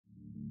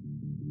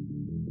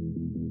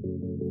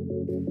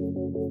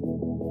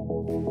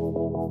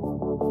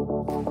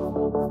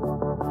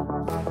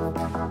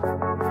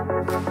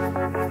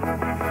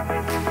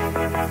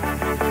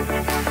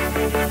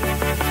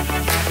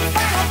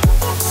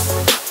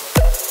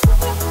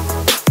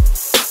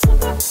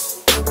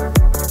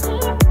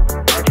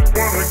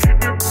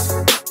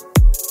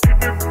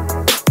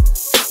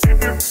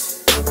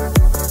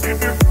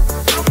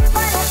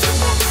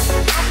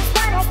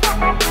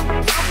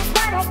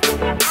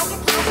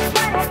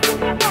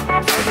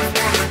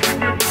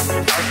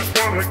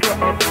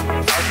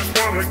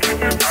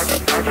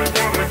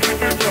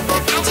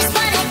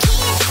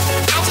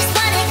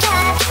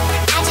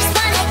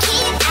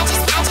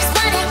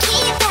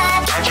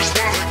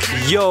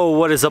Yo,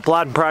 what is up,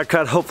 Loud and Proud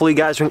Crowd? Hopefully you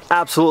guys are doing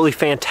absolutely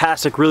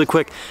fantastic. Really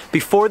quick,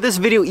 before this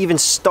video even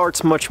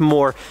starts much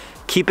more,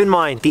 keep in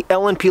mind the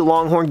LNP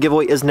LongHorn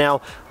giveaway is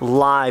now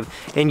live.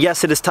 And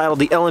yes, it is titled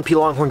the LNP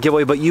LongHorn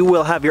giveaway, but you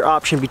will have your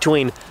option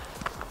between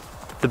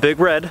the Big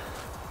Red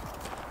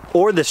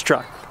or this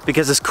truck.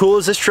 Because as cool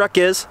as this truck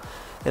is,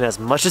 and as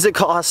much as it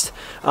costs,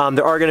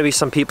 there are gonna be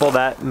some people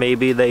that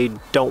maybe they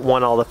don't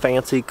want all the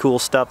fancy cool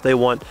stuff. They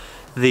want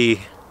the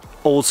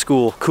old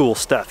school cool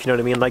stuff, you know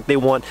what I mean? Like they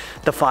want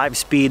the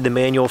 5-speed, the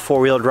manual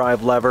 4-wheel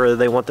drive lever,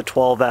 they want the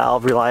 12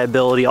 valve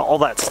reliability, all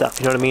that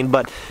stuff, you know what I mean?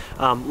 But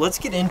let's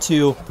get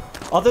into,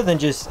 other than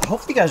just,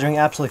 hopefully you guys are doing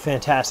absolutely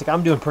fantastic.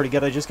 I'm doing pretty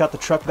good. I just got the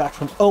truck back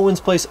from Owen's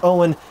place.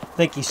 Owen,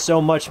 thank you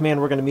so much, man.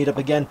 We're gonna meet up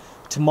again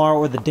tomorrow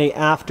or the day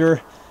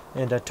after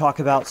and talk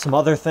about some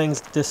other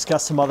things,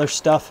 discuss some other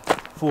stuff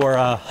for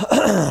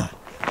that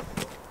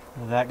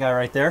guy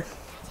right there,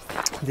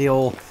 the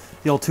old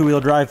 2-wheel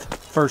drive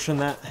version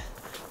that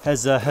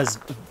has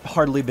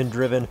hardly been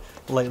driven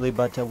lately,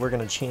 but we're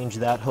going to change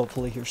that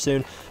hopefully here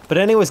soon. But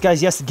anyways,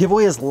 guys, yes, the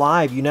giveaway is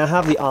live. You now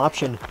have the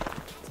option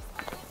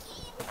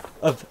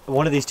of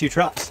one of these two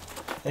trucks.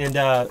 And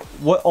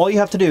what all you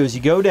have to do is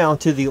you go down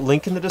to the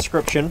link in the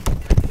description.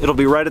 It'll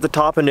be right at the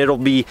top, and it'll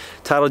be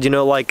titled, you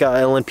know, like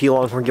LNP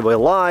LongHorn giveaway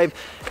live.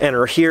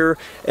 Enter here,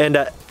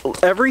 and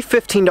every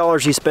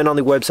 $15 you spend on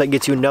the website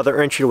gets you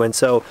another entry to win.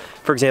 So,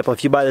 for example,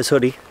 if you buy this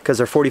hoodie, because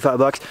they're 45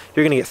 bucks,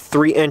 you're gonna get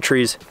 3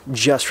 entries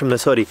just from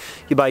this hoodie.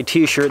 You buy a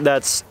t-shirt,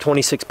 that's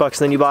 26 bucks.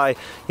 Then you buy,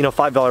 you know,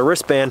 $5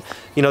 wristband,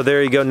 you know,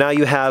 there you go. Now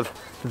you have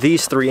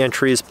these 3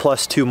 entries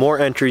plus 2 more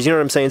entries, you know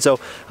what I'm saying? So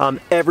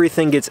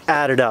everything gets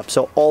added up.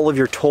 So all of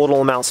your total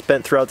amount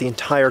spent throughout the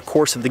entire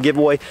course of the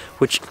giveaway,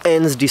 which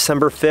ends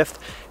December 5th.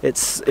 It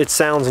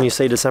sounds, when you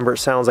say December, it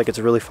sounds like it's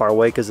really far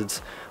away because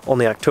it's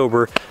only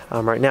October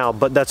right now,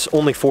 but that's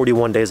only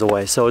 41 days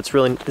away. So it's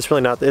really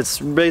not, it's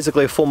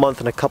basically a full month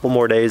and a couple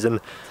more days,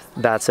 and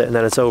that's it, and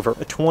then it's over.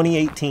 A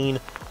 2018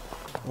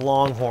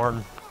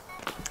 LongHorn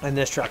and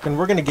this truck, and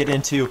we're gonna get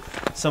into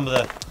some of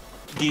the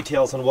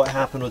details on what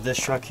happened with this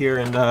truck here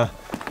and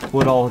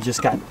what all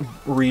just got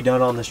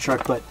redone on this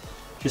truck. But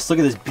just look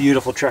at this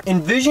beautiful truck.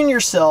 Envision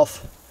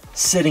yourself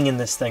sitting in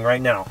this thing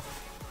right now.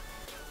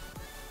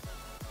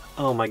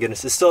 Oh my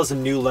goodness, it still has a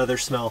new leather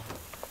smell.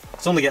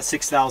 It's only got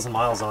 6,000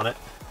 miles on it.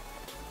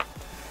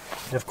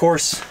 And of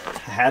course,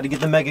 I had to get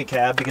the mega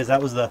cab because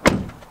that was the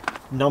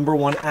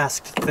 #1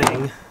 asked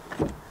thing.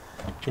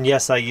 And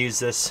yes, I use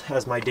this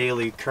as my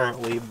daily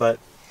currently, but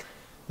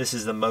this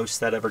is the most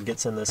that ever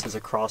gets in this as a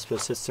crossbow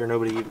sits there.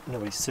 Nobody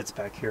sits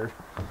back here.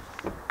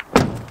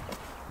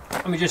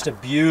 I mean, just a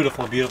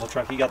beautiful, beautiful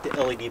truck. You got the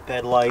LED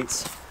bed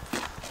lights.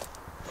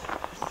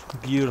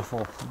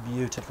 Beautiful,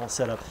 beautiful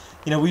setup.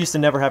 You know, we used to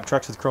never have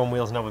trucks with chrome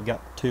wheels. Now we've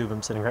got 2 of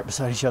them sitting right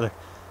beside each other,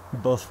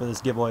 both for this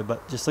giveaway.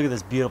 But just look at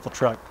this beautiful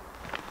truck.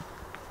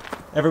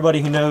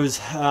 Everybody who knows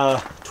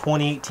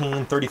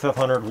 2018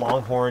 3500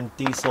 LongHorn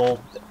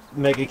diesel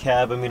mega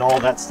cab, I mean,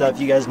 all that stuff,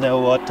 you guys know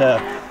what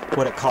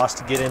it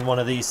costs to get in one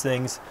of these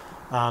things,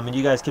 and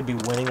you guys could be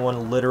winning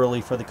one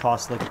literally for the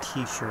cost of like a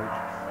t-shirt,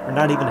 or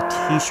not even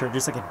a t-shirt,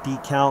 just like a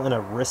decal and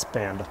a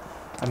wristband.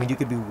 I mean, you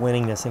could be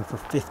winning this thing for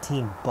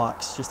 15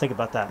 bucks. Just think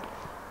about that,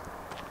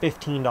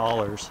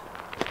 $15.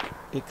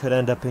 It could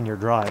end up in your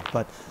drive.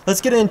 But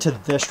let's get into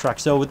this truck.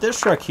 So with this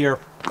truck here,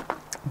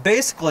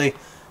 basically,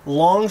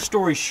 long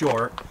story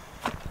short,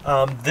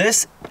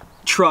 this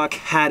truck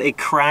had a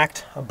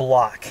cracked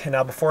block. And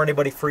now, before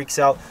anybody freaks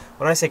out,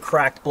 when I say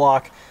cracked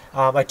block,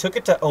 I took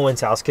it to Owen's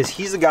house because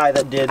he's the guy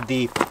that did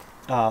the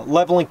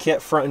leveling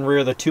kit front and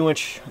rear, the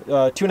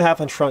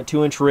 2.5-inch front,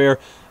 2-inch rear,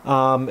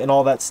 and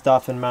all that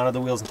stuff, and mounted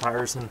the wheels and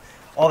tires and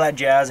all that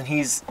jazz.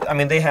 And I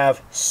mean, they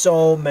have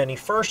so many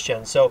first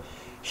gens. So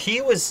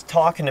he was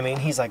talking to me,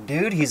 and he's like,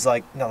 dude, he's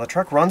like, no, the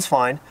truck runs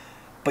fine,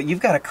 but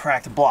you've got a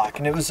cracked block.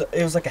 And it was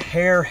like a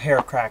hair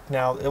crack.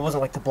 Now, it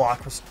wasn't like the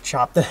block was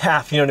chopped in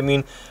half, you know what I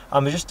mean?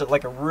 It's just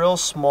like a real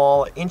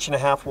small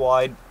 1.5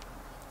 wide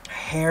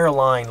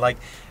hairline. Like,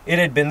 it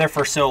had been there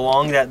for so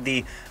long that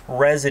the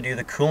residue,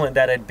 the coolant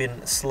that had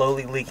been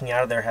slowly leaking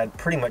out of there, had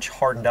pretty much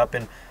hardened up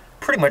and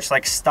pretty much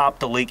like stopped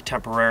the leak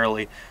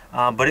temporarily.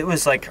 But it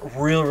was like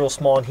real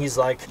small, and he's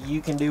like,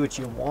 you can do what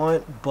you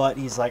want, but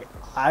he's like,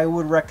 I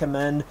would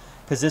recommend,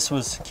 because this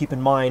was, keep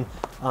in mind,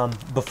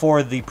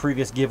 before the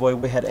previous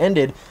giveaway had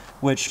ended,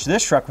 which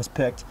this truck was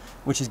picked,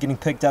 which is getting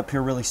picked up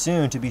here really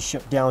soon to be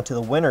shipped down to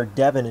the winter,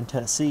 Devon in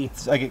Tennessee.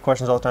 I get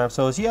questions all the time.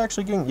 So is he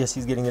actually getting? Yes,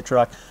 he's getting the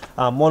truck.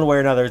 One way or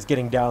another, it's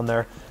getting down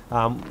there.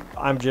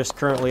 I'm just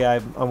currently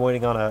I'm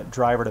waiting on a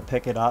driver to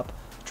pick it up,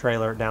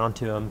 trailer it down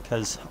to him,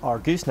 because our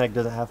gooseneck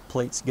doesn't have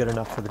plates good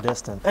enough for the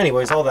distance.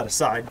 Anyways, all that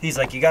aside, he's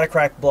like, you got a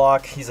cracked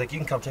block. He's like, you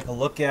can come take a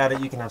look at it.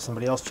 You can have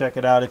somebody else check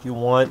it out if you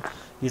want.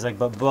 He's like,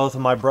 but both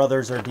of my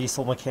brothers are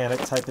diesel mechanic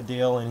type of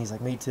deal, and he's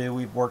like, me too.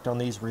 We've worked on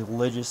these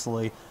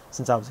religiously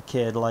since I was a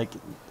kid. Like,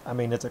 I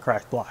mean, it's a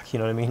cracked block, you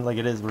know what I mean? Like,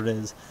 it is what it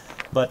is.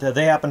 But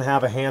they happen to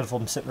have a handful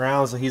of them sitting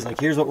around, so he's like,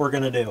 here's what we're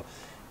gonna do.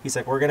 He's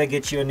like, we're gonna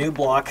get you a new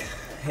block,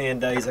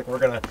 and he's like, we're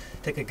gonna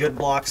take a good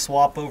block,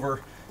 swap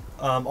over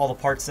all the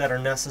parts that are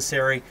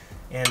necessary,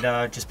 and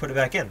just put it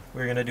back in.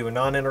 We're gonna do a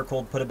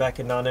non-intercooled, put it back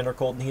in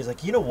non-intercooled. And he's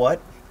like, you know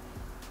what?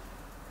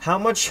 How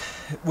much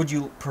would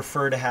you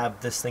prefer to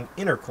have this thing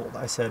intercooled?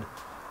 I said,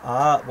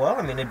 well,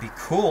 I mean, it'd be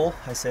cool.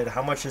 I said,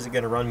 how much is it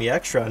gonna run me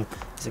extra? And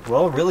he's like,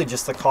 well, really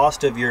just the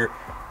cost of your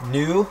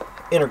new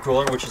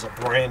intercooler, which is a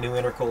brand new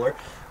intercooler.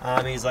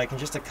 He's like, and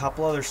just a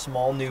couple other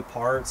small new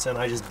parts, and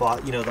I just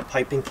bought, you know, the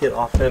piping kit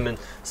off him and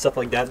stuff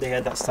like that. They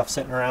had that stuff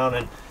sitting around,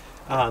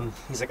 and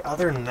he's like,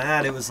 other than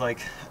that, it was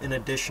like an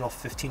additional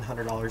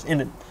 $1,500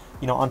 in it,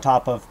 you know, on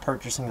top of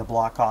purchasing the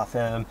block off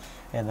him,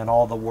 and then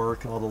all the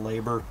work and all the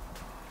labor,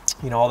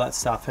 you know, all that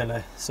stuff.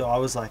 And so I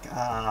was like,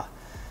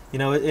 you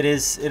know, it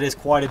is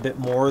quite a bit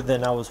more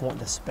than I was wanting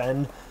to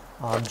spend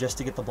just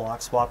to get the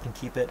block swapped and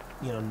keep it,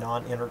 you know,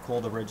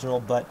 non-intercooled original.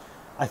 But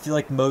I feel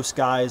like most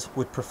guys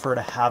would prefer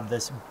to have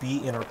this be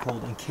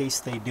intercooled in case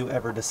they do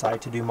ever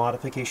decide to do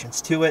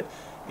modifications to it.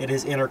 It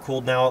is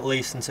intercooled now at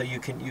least, and so you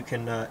can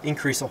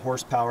increase the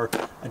horsepower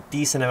a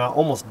decent amount,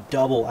 almost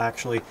double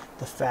actually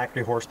the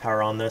factory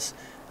horsepower on this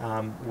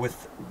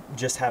with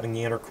just having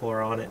the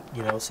intercooler on it,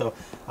 you know. So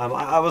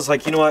I was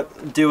like, you know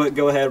what, do it,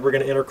 go ahead, we're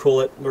going to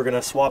intercool it, we're going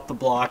to swap the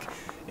block,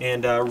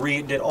 and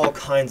redid all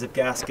kinds of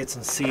gaskets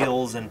and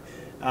seals, and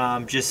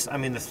just, I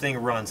mean, the thing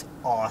runs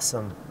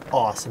awesome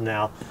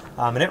now,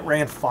 and it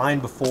ran fine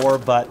before,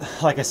 but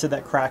like I said,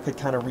 that crack had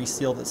kind of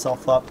resealed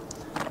itself up.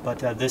 But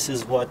this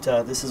is what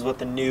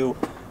the new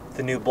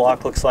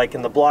block looks like,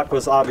 and the block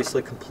was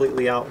obviously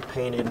completely out and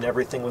painted, and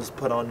everything was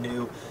put on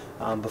new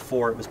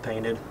before it was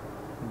painted.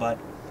 But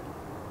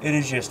it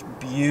is just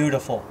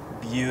beautiful,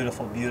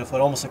 beautiful, beautiful.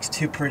 It almost looks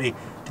too pretty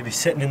to be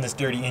sitting in this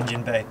dirty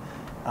engine bay.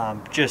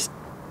 Just,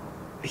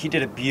 he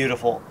did a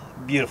beautiful,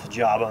 beautiful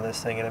job on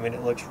this thing, and I mean,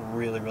 it looks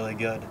really, really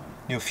good.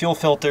 New fuel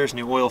filters,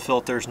 new oil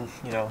filters, and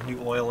you know,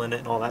 new oil in it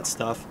and all that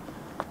stuff.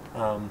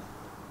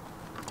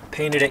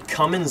 Painted it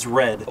Cummins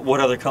red. What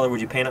other color would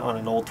you paint it on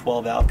an old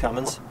 12-valve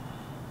Cummins?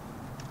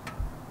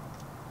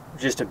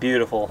 Just a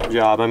beautiful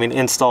job. I mean,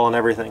 install and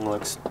everything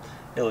looks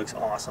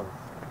awesome.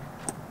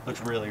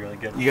 Looks really, really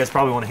good. You guys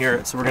probably want to hear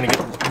it, so we're gonna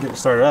get it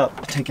started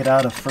up. Take it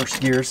out of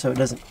first gear so it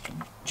doesn't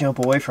jump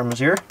away from us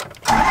here.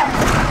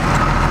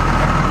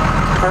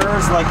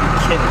 Purrs like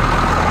a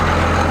kitten.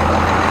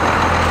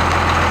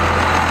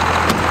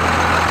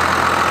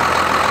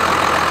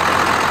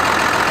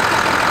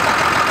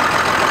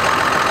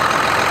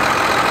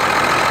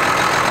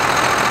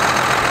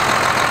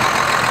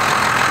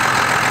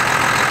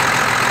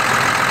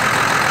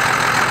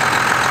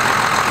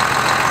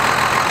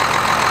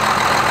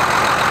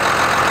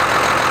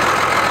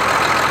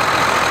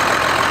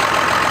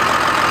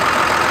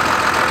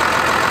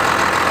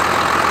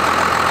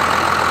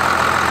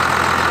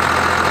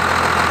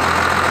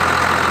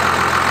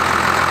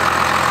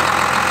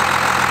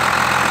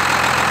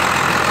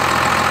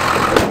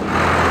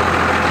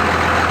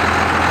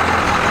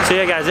 So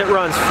yeah guys, it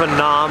runs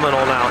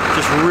phenomenal now,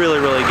 just really,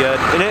 really good.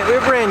 And it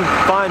ran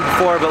fine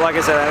before, but like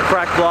I said, I had a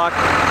cracked block,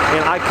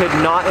 and I could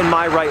not in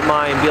my right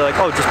mind be like,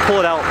 oh, just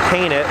pull it out,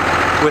 paint it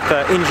with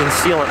engine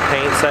sealant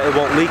paint so that it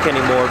won't leak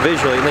anymore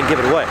visually, and then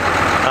give it away.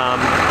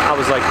 I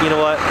was like, you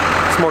know what,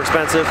 it's more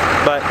expensive,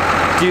 but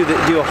do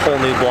a whole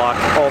new block,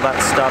 all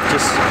that stuff,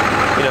 just,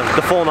 you know,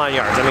 the full 9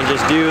 yards. I mean,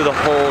 just do the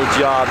whole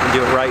job and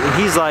do it right. And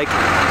he's like,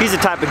 he's the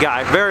type of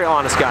guy, very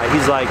honest guy.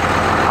 He's like,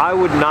 I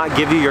would not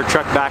give you your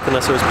truck back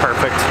unless it was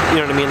perfect.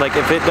 You know what I mean? Like,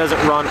 if it doesn't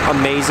run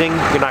amazing,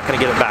 you're not going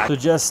to get it back. So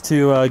just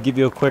to give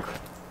you a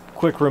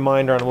quick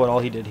reminder on what all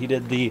he did. He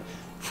did the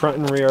front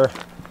and rear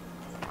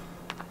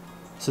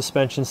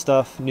suspension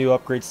stuff, new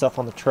upgrade stuff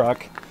on the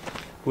truck,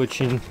 which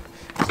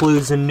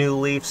includes new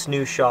leafs,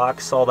 new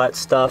shocks, all that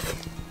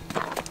stuff.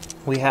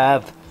 We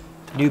have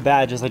new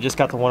badges. I just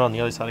got the one on the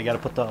other side. I got to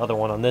put the other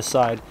one on this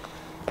side.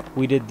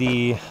 We did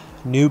the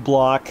new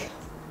block,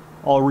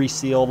 all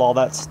resealed, all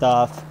that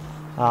stuff.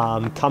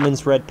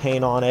 Cummins red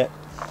paint on it.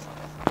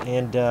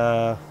 And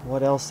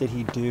what else did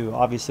he do?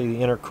 Obviously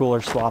the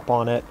intercooler swap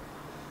on it.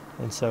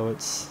 And so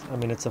it's, I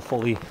mean, it's a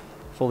fully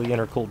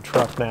intercooled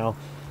truck now.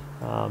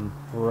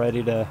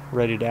 Ready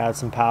to add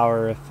some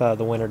power if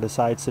the winner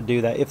decides to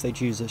do that, if they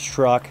choose this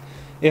truck.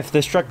 If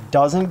this truck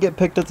doesn't get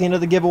picked at the end of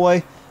the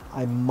giveaway,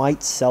 I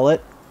might sell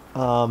it,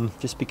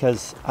 just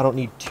because I don't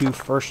need 2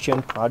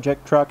 first-gen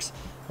project trucks,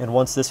 and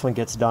once this one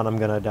gets done, I'm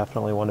gonna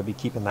definitely want to be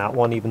keeping that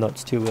one, even though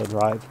it's 2-wheel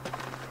drive.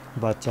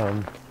 But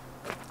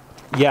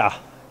yeah,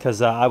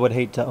 because I would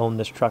hate to own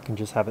this truck and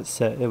just have it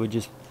sit. It would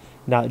just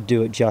not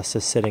do it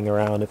justice sitting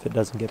around if it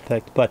doesn't get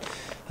picked. But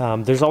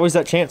there's always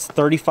that chance.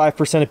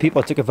 35% of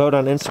people, I took a vote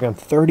on Instagram,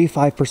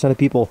 35% of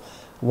people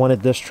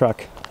wanted this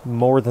truck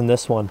more than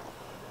this one.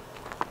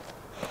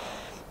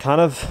 Kind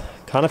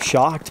of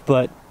shocked,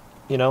 but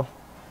you know,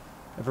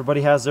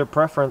 everybody has their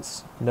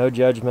preference. No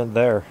judgment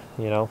there,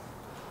 you know.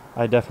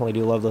 I definitely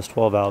do love those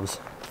 12 valves.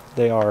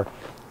 They are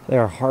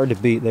hard to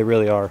beat. They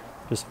really are.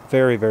 Just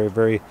very, very,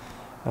 very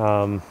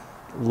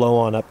low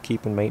on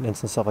upkeep and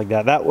maintenance and stuff like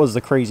that. That was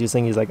the craziest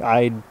thing. He's like,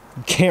 I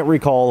can't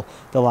recall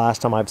the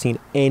last time I've seen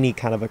any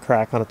kind of a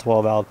crack on a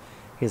 12 valve.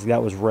 He's like,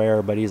 that was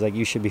rare, but he's like,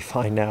 you should be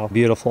fine now.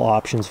 Beautiful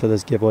options for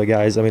this giveaway,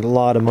 guys. I mean, a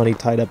lot of money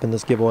tied up in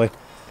this giveaway.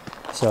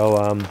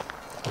 So,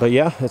 but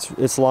yeah,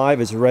 it's live,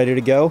 it's ready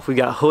to go. We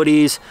got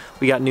hoodies,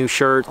 we got new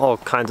shirts, all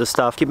kinds of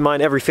stuff. Keep in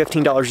mind, every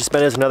 $15 you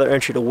spend is another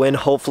entry to win.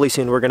 Hopefully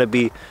soon we're gonna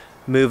be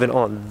moving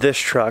on this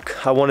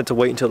truck. I wanted to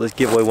wait until this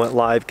giveaway went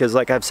live because,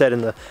 like I've said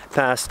in the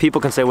past, people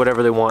can say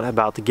whatever they want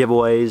about the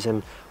giveaways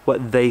and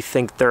what they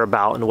think they're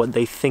about and what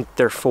they think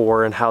they're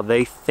for and how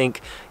they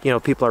think, you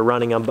know, people are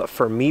running them. But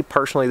for me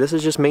personally, this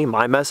is just me,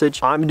 my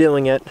message. I'm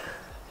doing it,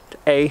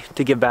 A,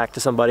 to give back to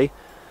somebody,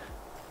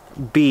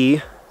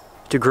 B,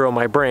 to grow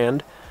my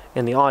brand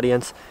and the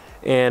audience.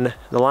 And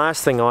the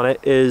last thing on it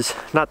is,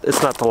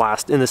 it's not the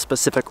last in the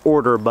specific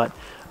order, but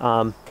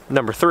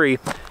number 3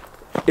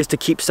 is to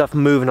keep stuff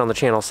moving on the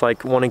channel. It's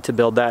like wanting to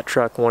build that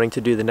truck, wanting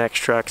to do the next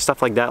truck,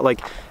 stuff like that. Like,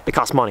 it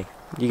costs money.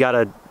 You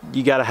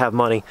gotta have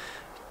money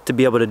to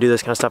be able to do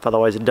this kind of stuff,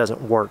 otherwise it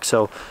doesn't work.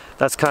 So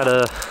that's kind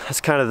of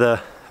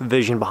the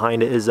vision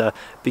behind it, is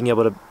being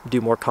able to do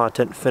more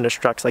content, finish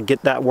trucks, like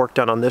get that work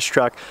done on this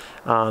truck,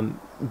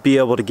 be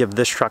able to give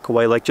this truck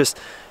away, like just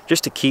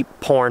to keep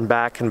pouring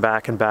back and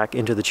back and back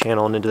into the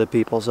channel and into the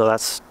people. So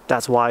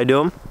that's why I do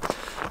them,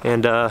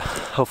 and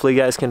hopefully you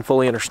guys can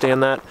fully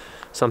understand that.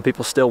 Some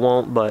people still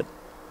won't, but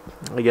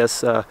I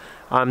guess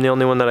I'm the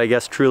only one that I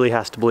guess truly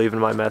has to believe in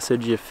my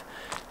message. If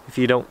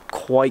you don't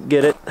quite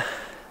get it,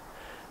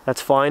 that's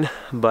fine,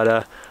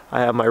 but I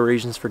have my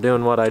reasons for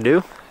doing what I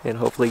do, and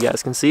hopefully you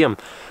guys can see them.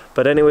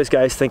 But anyways,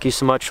 guys, thank you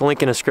so much.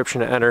 Link in the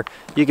description to enter.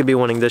 You could be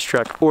winning this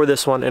truck or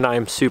this one, and I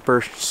am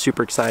super,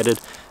 super excited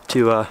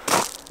to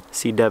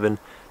see Devin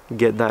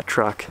get that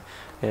truck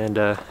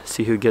and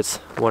see who gets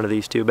one of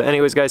these two. But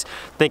anyways, guys,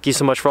 thank you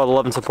so much for all the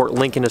love and support.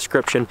 Link in the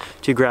description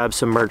to grab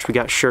some merch. We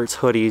got shirts,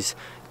 hoodies,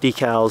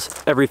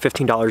 decals. Every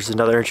 $15 is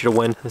another entry to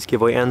win. This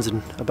giveaway ends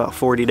in about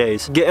 40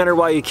 days. Get entered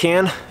while you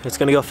can. It's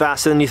gonna go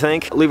faster than you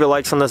think. Leave your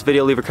likes on this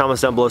video, leave your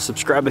comments down below.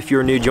 Subscribe if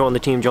you're new, join the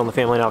team, join the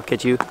family, and I'll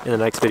catch you in the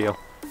next video.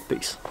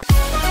 Peace.